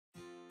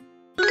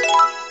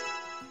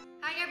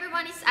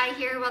everyone, it's I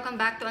here. Welcome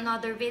back to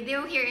another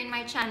video here in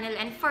my channel,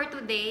 and for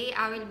today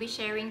I will be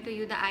sharing to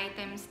you the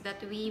items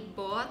that we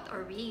bought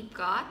or we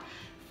got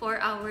for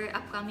our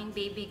upcoming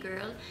baby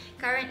girl.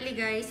 Currently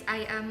guys,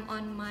 I am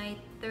on my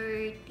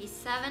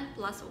 37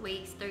 plus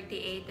weeks,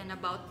 38 and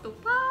about to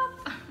pop.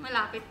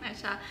 Malapit na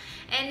siya.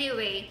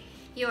 Anyway,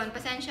 yun,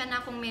 pasensya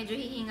na kung medyo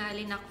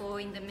hihingalin ako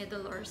in the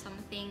middle or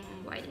something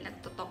while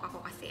nagtutok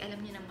ako kasi alam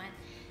niyo naman,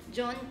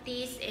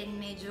 jaundice and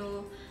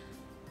medyo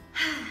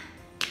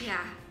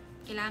yeah,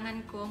 kailangan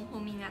kong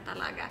huminga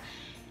talaga.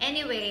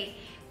 Anyway,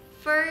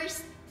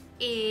 first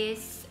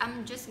is,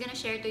 I'm just gonna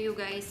share to you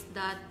guys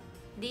that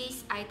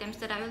these items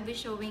that I will be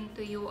showing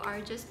to you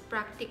are just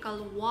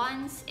practical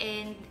ones,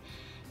 and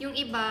yung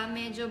iba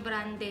medyo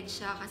branded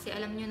siya kasi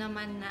alam nyo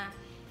naman na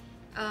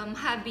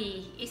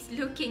hubby is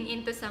looking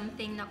into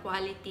something na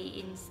quality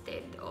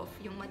instead of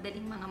yung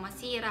madaling mga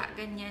masira,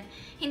 ganyan.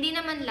 Hindi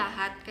naman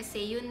lahat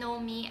kasi you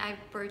know me, I've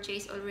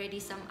purchased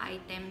already some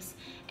items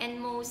and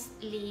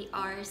mostly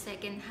are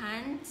second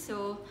hand.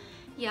 So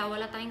yeah,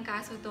 wala tayong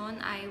kaso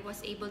doon. I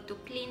was able to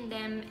clean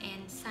them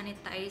and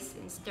sanitize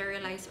and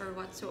sterilize or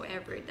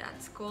whatsoever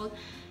that's called.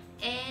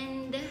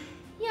 And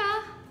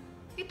yeah,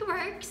 it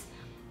works.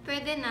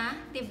 Pwede na,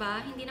 'di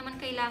ba? Hindi naman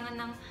kailangan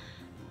ng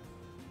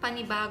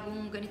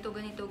panibagong ganito,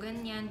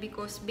 ganyan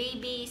because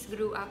babies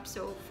grew up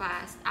so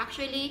fast.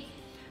 Actually,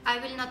 I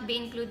will not be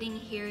including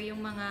here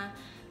yung mga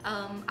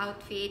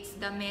outfits,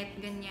 damit,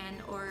 ganyan,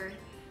 or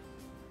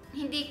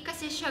hindi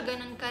kasi siya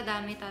ganun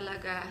kadami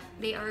talaga.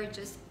 They are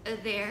just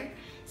there.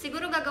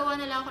 Siguro gagawa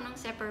na lang ako ng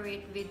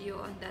separate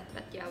video on that,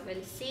 but yeah,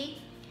 we'll see.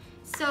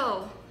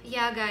 So,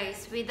 yeah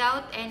guys,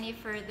 without any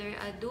further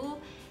ado,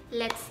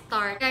 let's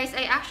start. Guys,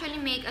 I actually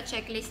make a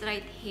checklist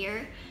right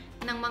here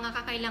ng mga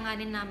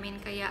kakailanganin namin,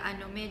 kaya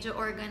medyo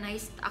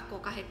organized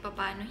ako kahit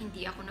papano,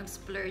 hindi ako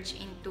nag-splurge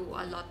into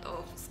a lot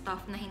of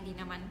stuff na hindi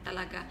naman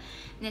talaga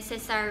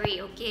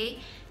necessary,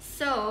 okay?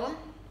 So,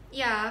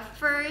 yeah,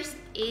 first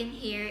in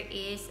here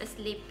is a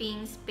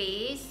sleeping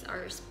space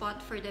or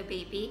spot for the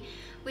baby,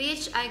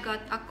 which I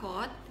got a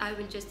cot. I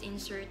will just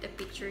insert a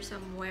picture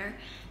somewhere.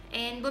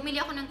 And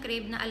bumili ako ng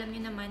crib na alam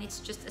niyo naman,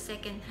 it's just a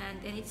second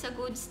hand and it's a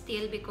good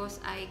steal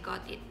because I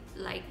got it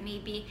like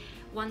maybe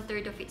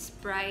 1/3 of its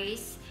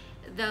price.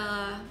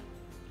 The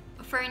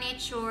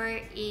furniture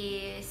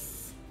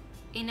is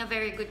in a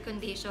very good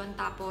condition,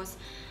 tapos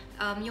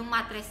yung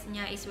mattress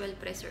niya is well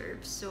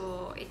preserved,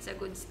 so it's a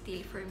good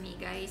steal for me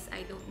guys.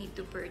 I don't need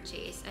to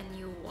purchase a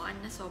new one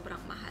na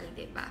sobrang mahal,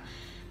 diba?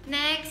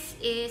 Next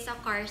is a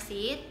car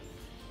seat.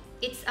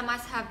 It's a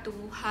must have to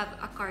have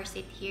a car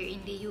seat here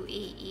in the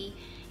UAE.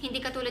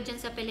 Hindi katulad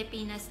dyan sa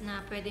Pilipinas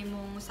na pwede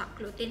mong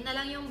saklutin na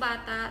lang yung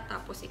bata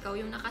tapos ikaw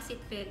yung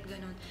naka-seatbelt,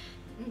 ganun.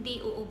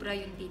 Hindi uubra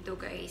yun dito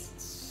guys.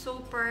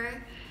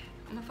 Super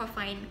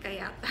mafa-fine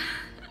kaya.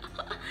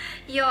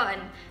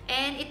 Yon.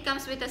 And it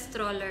comes with a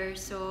stroller.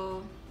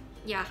 So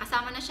yeah,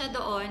 kasama na siya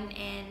doon,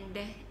 and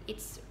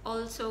it's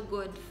also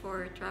good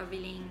for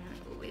traveling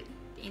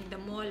in the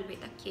mall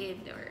with a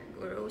kid or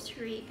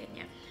grocery,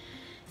 ganyan.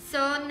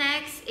 So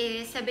next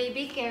is a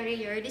baby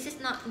carrier. This is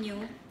not new.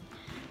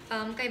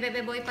 Kay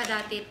Bebe Boy pa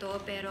dati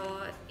to, pero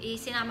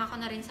isinama ko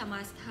na rin sa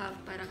must have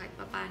para kahit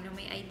papano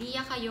may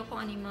idea kayo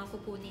kung ano yung mga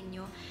kukunin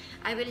nyo.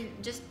 I will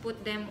just put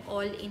them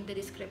all in the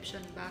description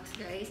box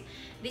guys.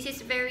 This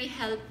is very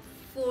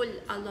helpful,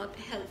 a lot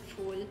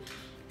helpful.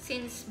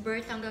 Since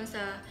birth hanggang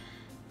sa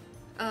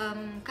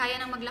kaya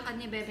nang maglakad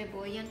ni Bebe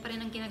Boy, yan pa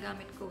rin ang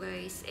ginagamit ko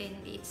guys. And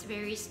it's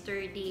very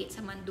sturdy, it's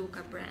a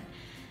Manduka brand.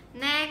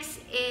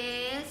 Next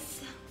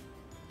is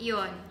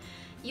yon,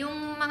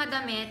 yung mga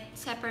damit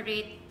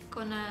separate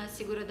ko na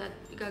siguro that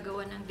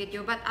gagawa ng video,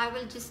 but I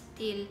will just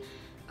still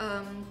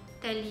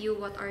tell you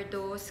what are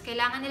those.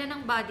 Kailangan nila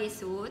ng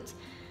bodysuit,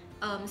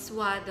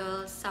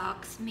 swaddle,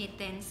 socks,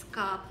 mittens,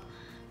 cup,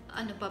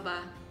 ano pa ba,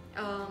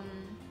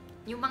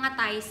 yung mga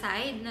tie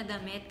side na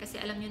damit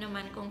kasi alam nyo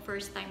naman kung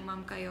first time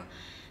mom kayo,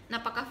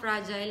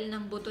 napaka-fragile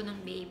ng buto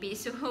ng baby,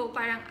 so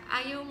parang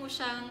ayaw mo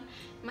siyang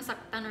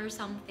masaktan or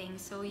something,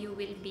 so you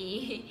will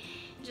be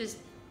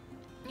just,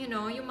 you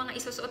know, yung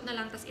mga isusuot na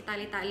lang tas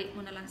itali-tali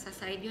mo na lang sa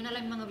side, yun na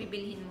lang mga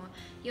bibilhin mo.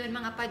 Yun,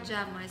 mga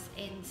pajamas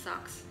and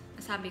socks.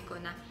 Nasabi ko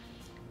na.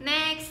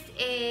 Next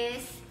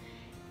is,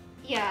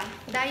 yeah,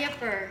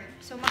 diaper.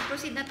 So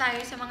mag-proceed na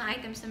tayo sa mga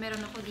items na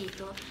meron ako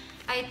dito.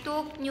 I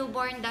took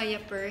newborn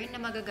diaper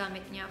na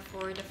magagamit niya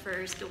for the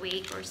first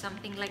week or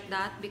something like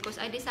that because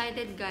I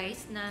decided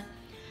guys na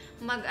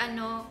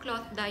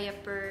cloth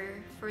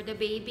diaper for the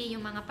baby,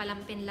 yung mga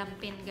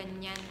palampin-lampin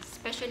ganyan,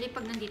 especially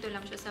pag nandito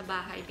lang siya sa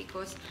bahay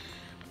because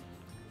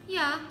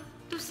yeah,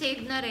 to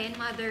save na rin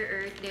Mother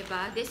Earth,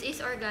 diba? This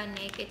is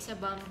organic. It's a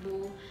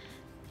bamboo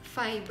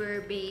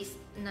fiber-based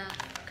na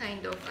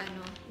kind of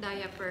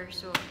diaper.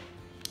 So,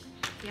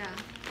 yeah,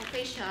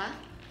 okay siya.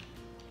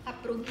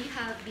 Approve ni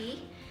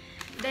hubby.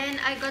 Then,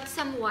 I got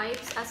some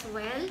wipes as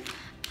well.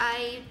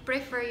 I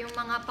prefer yung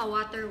mga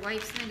pa-water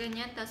wipes na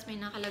ganyan. Tapos may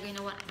nakalagay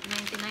na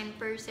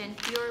 99%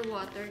 pure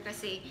water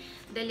kasi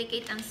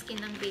delicate ang skin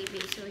ng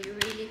baby. So, you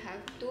really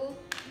have to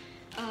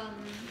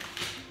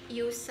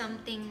use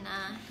something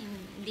na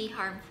hindi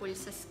harmful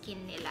sa skin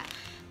nila.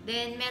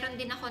 Then, meron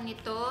din ako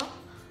nito,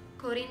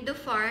 Corindo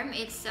Farm.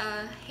 It's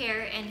a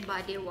hair and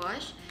body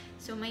wash.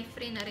 So, may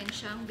free na rin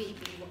siyang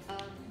baby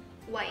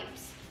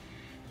wipes.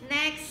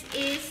 Next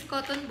is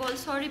cotton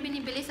balls. Sorry,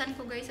 binibilisan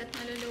ko guys at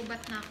nalulubat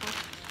na ako.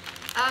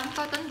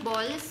 Cotton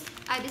balls,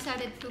 I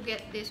decided to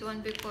get this one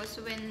because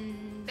when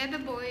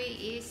bebe boy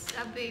is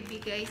a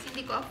baby guys,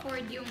 hindi ko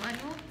afford yung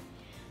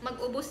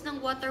mag-ubos ng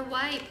water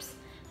wipes,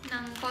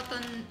 ng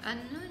cotton,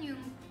 yung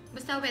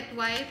basta wet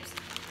wipes.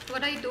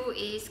 What I do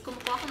is,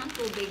 kumukuha ko ng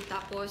tubig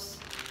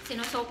tapos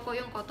sinusoak ko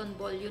yung cotton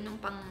ball, yun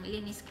yung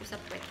panglinis ko sa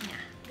puwet niya.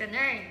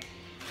 Ganun.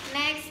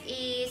 Next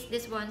is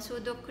this one,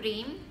 Pseudo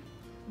Cream.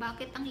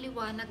 Bakit ang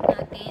liwanag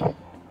natin?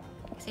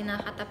 Kasi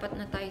nakatapat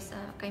na tayo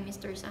kay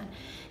Mr. Sun.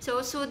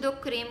 So, Pseudo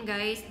Cream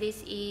guys,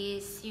 this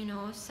is, you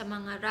know, sa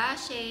mga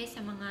rashes,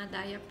 sa mga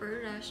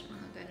diaper rash,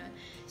 mga ganun.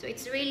 So,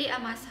 it's really a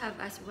must-have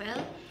as well.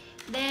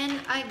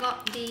 Then, I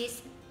got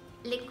this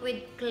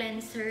liquid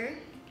cleanser,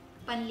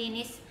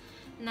 panlinis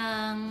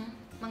ng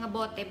mga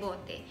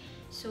bote-bote.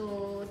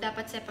 So,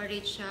 dapat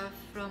separate siya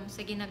from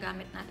sa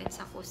ginagamit natin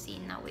sa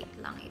kusina. Wait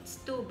lang, it's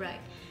too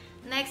bright.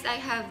 Next, I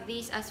have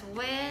this as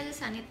well,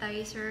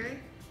 sanitizer,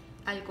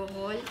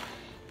 alcohol.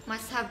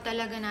 Must have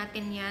talaga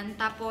natin yan.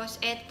 Tapos,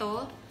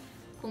 eto,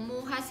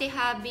 kumuha si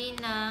Habi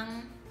ng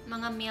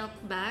mga milk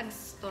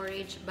bags,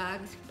 storage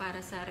bags para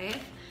sa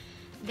ref.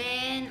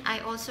 Then,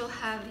 I also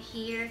have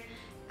here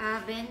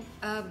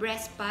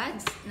breast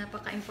pads.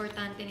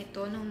 Napaka-importante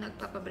nito nung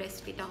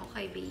nagpapa-breastfeed ako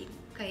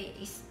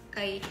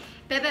kay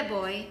bebe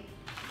boy.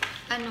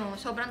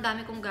 Sobrang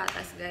dami kong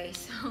gatas,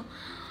 guys. So,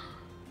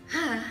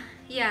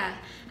 yeah.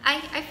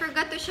 I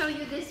forgot to show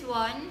you this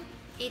one.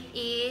 It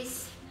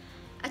is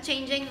a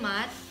changing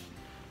mat.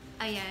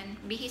 Ayan,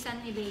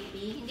 bihisan ni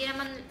baby. Hindi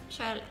naman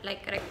siya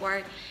like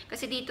required.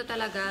 Kasi dito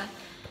talaga,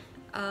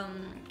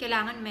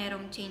 kailangan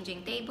merong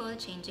changing table,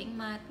 changing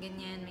mat,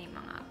 ganyan. May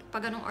mga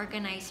paganong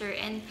organizer.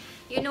 And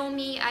you know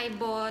me, I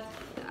bought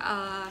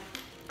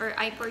or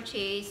I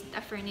purchased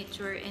a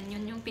furniture and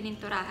yun yung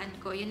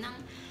pininturahan ko. Yun ang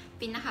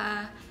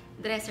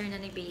pinaka-dresser na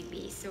ni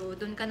baby. So,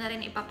 dun ka na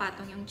rin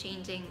ipapatong yung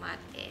changing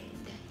mat. And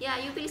yeah,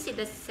 you will see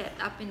the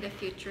setup in the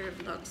future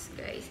vlogs,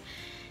 guys.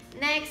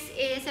 Next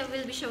is I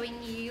will be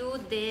showing you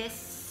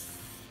this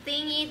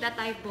thingy that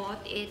I bought.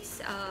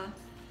 It's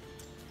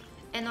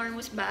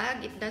enormous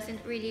bag. It doesn't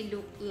really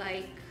look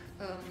like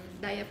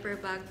diaper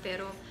bag,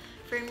 pero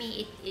for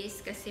me it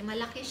is kasi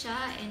malaki siya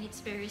and it's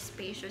very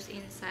spacious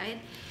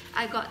inside.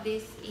 I got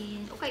this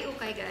in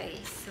ukay-ukay,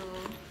 guys. So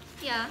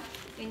yeah,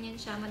 ganyan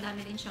siya.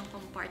 Madami din siyang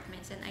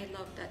compartments and I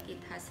love that it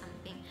has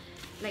something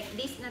like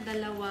this na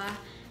dalawa.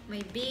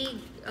 May big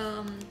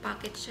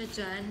pocket siya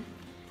dyan.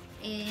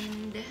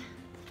 And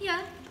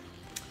yeah,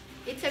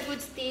 it's a good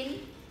steal.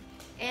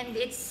 And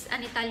it's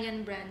an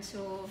Italian brand,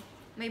 so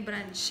may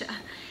brand siya.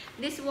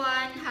 This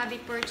one, Habi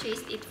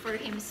purchased it for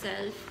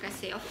himself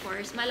kasi of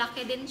course,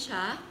 malaki din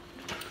siya.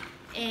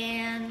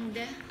 And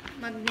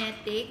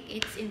magnetic,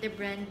 it's in the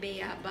brand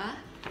Bayaba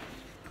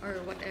or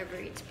whatever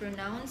it's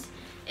pronounced.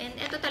 And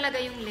ito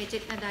talaga yung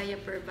legit na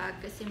diaper bag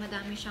kasi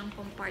madami siyang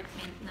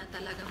compartment na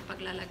talagang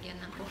paglalagyan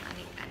ng kung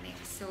anik-anik.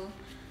 So,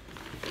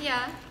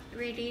 yeah,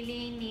 we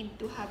really need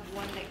to have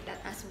one like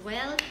that as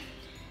well.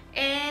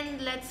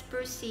 And let's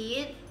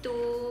proceed to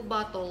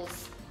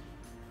bottles.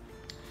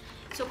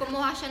 So,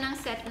 kumuha siya ng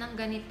set ng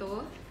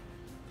ganito,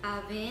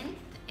 Avent,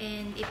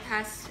 and it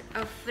has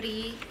a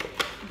free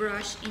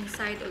brush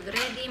inside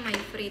already. May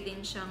free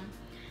din siyang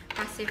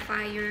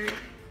pacifier,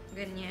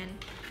 ganyan.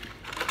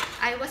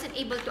 I wasn't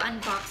able to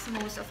unbox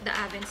most of the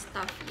Avent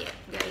stuff yet,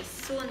 guys.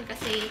 Soon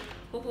kasi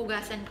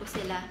huhugasan ko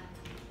sila.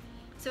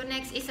 So,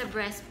 next is a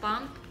breast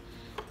pump.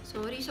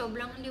 Sorry,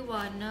 sobrang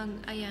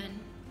liwanag. Ayan.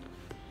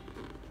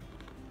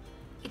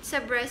 It's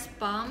a breast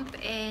pump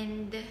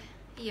and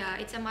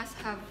yeah, it's a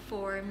must-have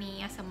for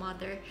me as a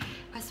mother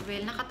as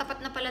well.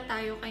 Nakatapat na pala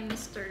tayo kay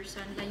Mr.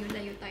 Sun.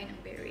 Layo-layo tayo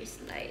ng very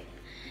slight.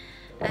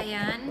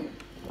 Ayan.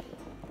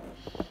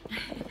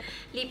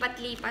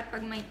 Lipat-lipat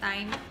pag may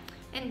time.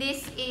 And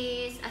this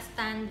is a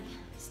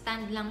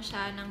stand lang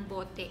siya ng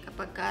bote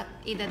kapag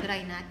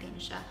idadry natin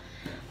siya.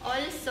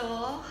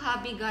 Also,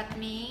 hubby got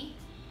me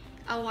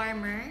a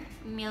warmer,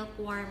 milk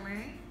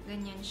warmer.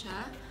 Ganyan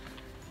siya.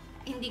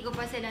 Hindi ko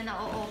pa sila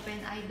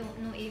na-open. I don't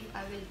know if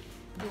I will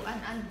do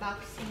an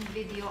unboxing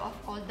video of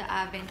all the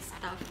Avent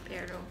stuff,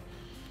 pero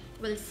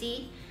we'll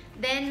see.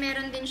 Then,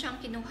 meron din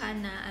siyang kinuha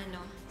na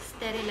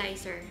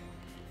sterilizer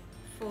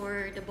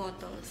for the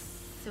bottles.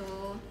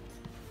 So,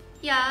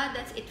 yeah,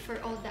 that's it for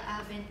all the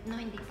Avent. No,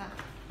 hindi pa.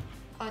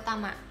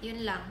 Tama.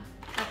 Yun lang.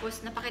 Tapos,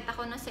 napakita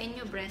ko na sa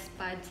inyo breast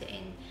pads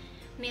and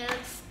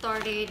milk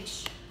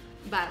storage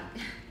bag.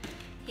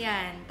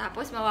 Yan.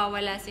 Tapos,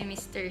 mawawala si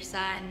Mr.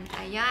 Sun.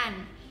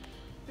 Ayan.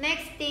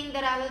 Next thing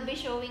that I will be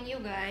showing you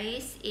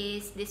guys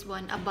is this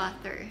one, a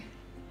butter.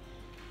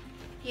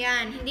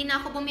 Yan. Hindi na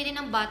ako bumili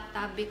ng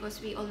bathtub because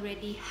we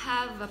already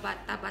have a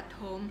bathtub at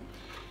home.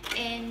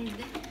 And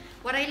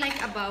what I like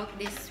about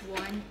this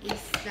one is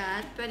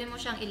that pwede mo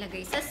siyang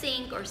ilagay sa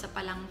sink or sa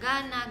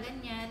palanggana,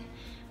 ganyan.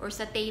 or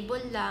sa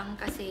table lang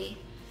kasi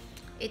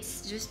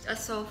it's just a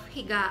soft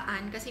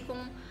higaan. Kasi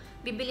kung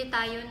bibili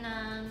tayo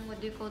ng,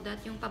 what do you call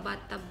that, yung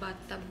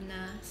pabattab-battab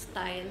na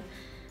style,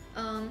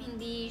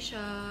 hindi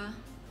siya,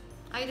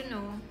 I don't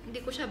know,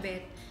 hindi ko siya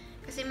bet.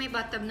 Kasi may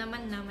bathtub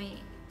naman na may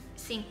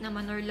sink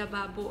naman or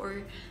lababo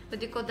or what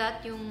do you call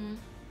that,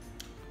 yung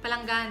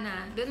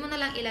palanggana. Doon mo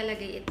na lang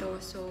ilalagay ito.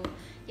 So,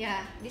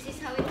 yeah, this is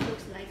how it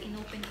looks like.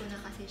 Inopen ko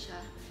na kasi siya.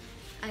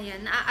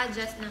 Ayan,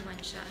 na-adjust naman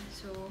siya.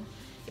 So,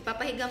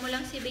 ipapahiga mo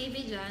lang si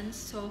baby dyan.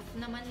 Soft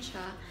naman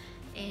siya.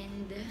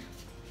 And,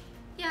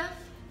 yeah,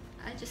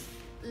 I just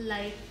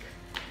like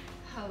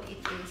how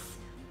it is.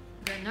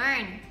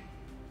 Ganon.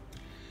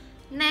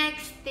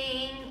 Next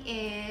thing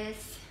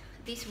is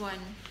this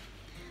one.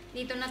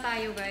 Dito na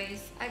tayo,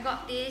 guys. I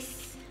got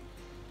this.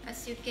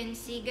 As you can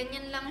see,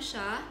 ganyan lang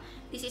siya.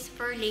 This is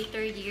for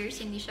later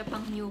years. Hindi siya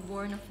pang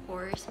newborn, of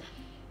course.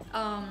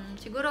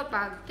 Siguro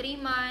pag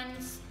 3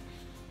 months,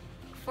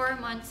 4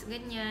 months,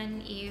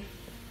 ganyan, if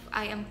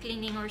I am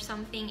cleaning or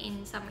something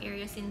in some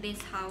areas in this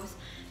house,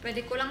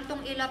 pwede ko lang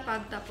tong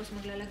ilapag, tapos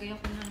maglalagay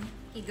ako ng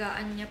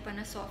higaan niya pa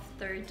na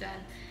softer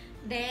dyan.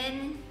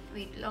 Then,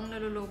 wait lang,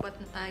 nalulubat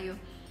na tayo.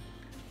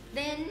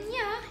 Then,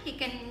 yeah,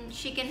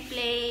 she can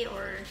play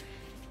or,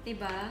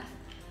 diba,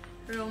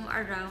 roam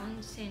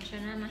around. Sensya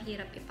na,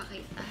 mahirap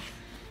ipakita.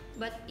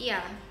 But,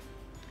 yeah,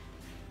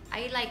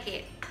 I like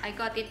it. I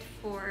got it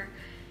for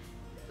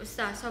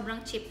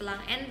sobrang cheap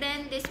lang. And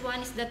then, this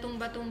one is the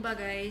tumba-tumba,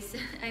 guys.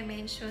 I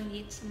mentioned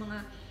it sa mga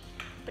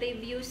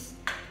previous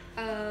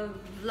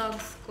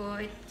vlogs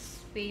ko.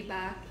 It's way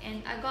back.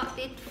 And I got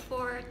it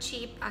for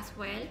cheap as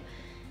well.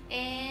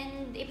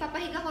 And,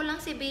 ipapahiga ko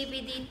lang si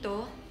baby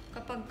dito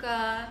kapag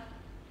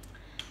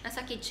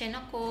nasa kitchen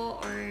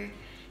ako or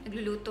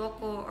nagluluto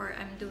ako or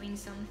I'm doing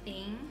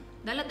something.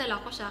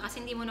 Dala-dala ko siya kasi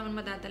hindi mo naman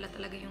madadala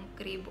talaga yung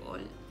crib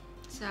all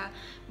sa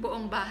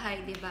buong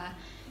bahay, diba?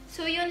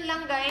 So, yun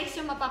lang, guys,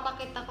 yung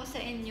mapapakita ko sa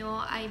inyo.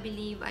 I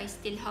believe I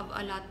still have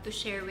a lot to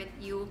share with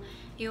you.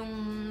 Yung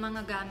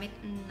mga gamit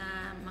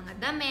na mga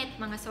damit,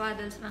 mga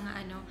swaddles,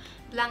 mga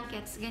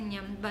blankets,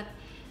 ganyan. But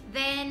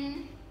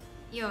then,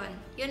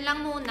 yun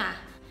lang muna.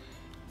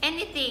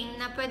 Anything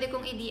na pwede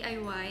kong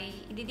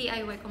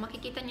i-DIY ko,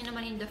 makikita nyo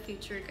naman in the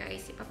future,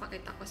 guys.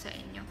 Ipapakita ko sa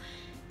inyo.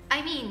 I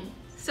mean,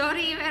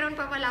 sorry, meron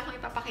pa pala akong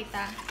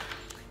ipapakita.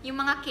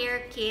 Yung mga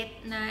care kit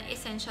na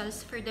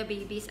essentials for the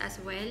babies as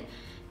well.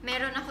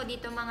 Meron ako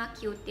dito mga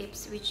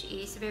Q-tips, which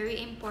is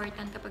very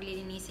important kapag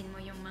lilinisin mo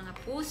yung mga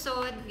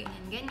pusod,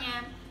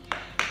 ganyan-ganyan.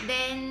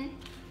 Then,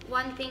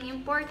 one thing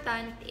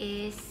important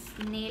is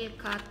nail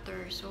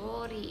cutter.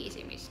 Sorry,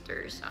 si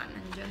Mr. Sun.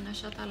 Nandyan na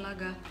siya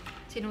talaga.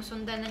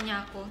 Sinusundan na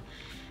niya ako.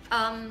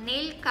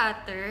 Nail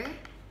cutter,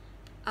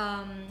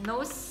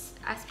 nose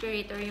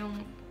aspirator, yung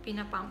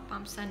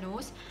pinapump sa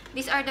nose.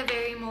 These are the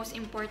very most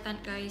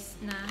important, guys,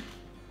 na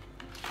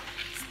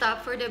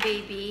stuff for the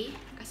baby.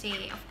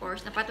 Kasi, of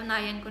course,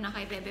 napatunayan ko na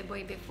kay Bebe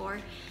Boy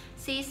before.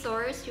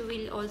 Scissors, you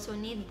will also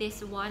need this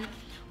one.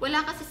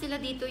 Wala kasi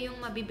sila dito yung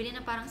mabibili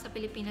na parang sa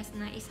Pilipinas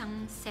na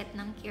isang set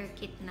ng care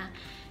kit na.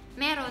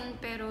 Meron,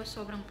 pero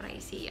sobrang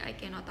pricey. I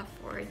cannot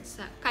afford.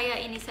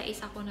 Kaya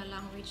inisa-isa ko na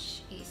lang,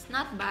 which is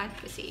not bad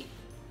kasi,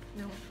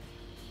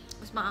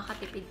 mas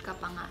makakatipid ka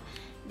pa nga.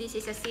 This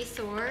is a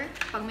scissor.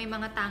 Pag may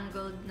mga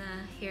tangled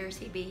na hair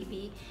si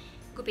baby,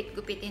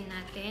 gupit-gupitin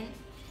natin.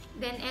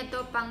 Then,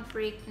 ito pang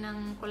prick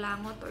ng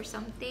kulangot or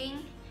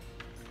something.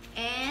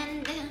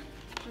 And,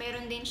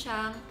 meron din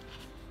siyang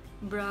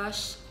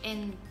brush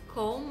and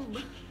comb.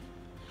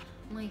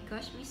 Oh my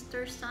gosh,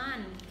 Mr.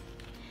 Sun.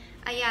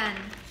 Ayan.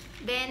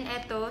 Then,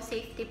 ito,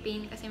 safety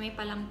pin kasi may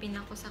palampin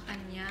ako sa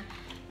kanya.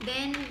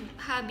 Then,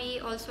 hubby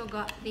also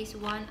got this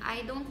one.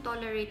 I don't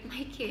tolerate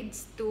my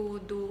kids to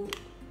do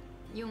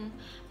yung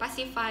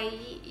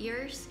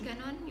pacifiers,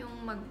 ganon, yung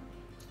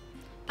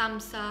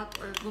thumbs up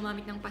or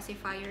gumamit ng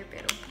pacifier,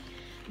 pero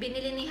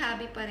binili ni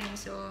hubby pa rin,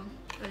 so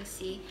we'll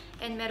see.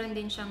 And meron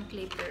din siyang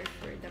clipper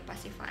for the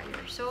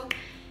pacifier. So,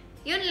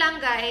 yun lang,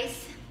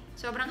 guys.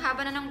 Sobrang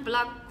haba na ng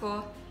vlog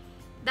ko.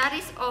 That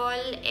is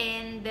all,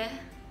 and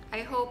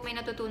I hope may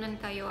natutunan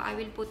kayo. I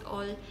will put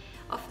all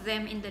of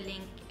them in the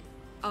link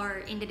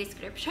or in the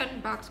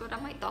description box. What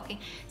am I talking?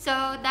 So,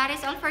 that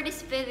is all for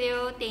this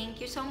video.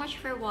 Thank you so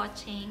much for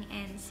watching,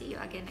 and see you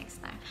again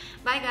next time.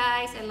 Bye,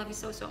 guys. I love you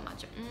so, so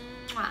much.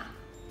 Mwah.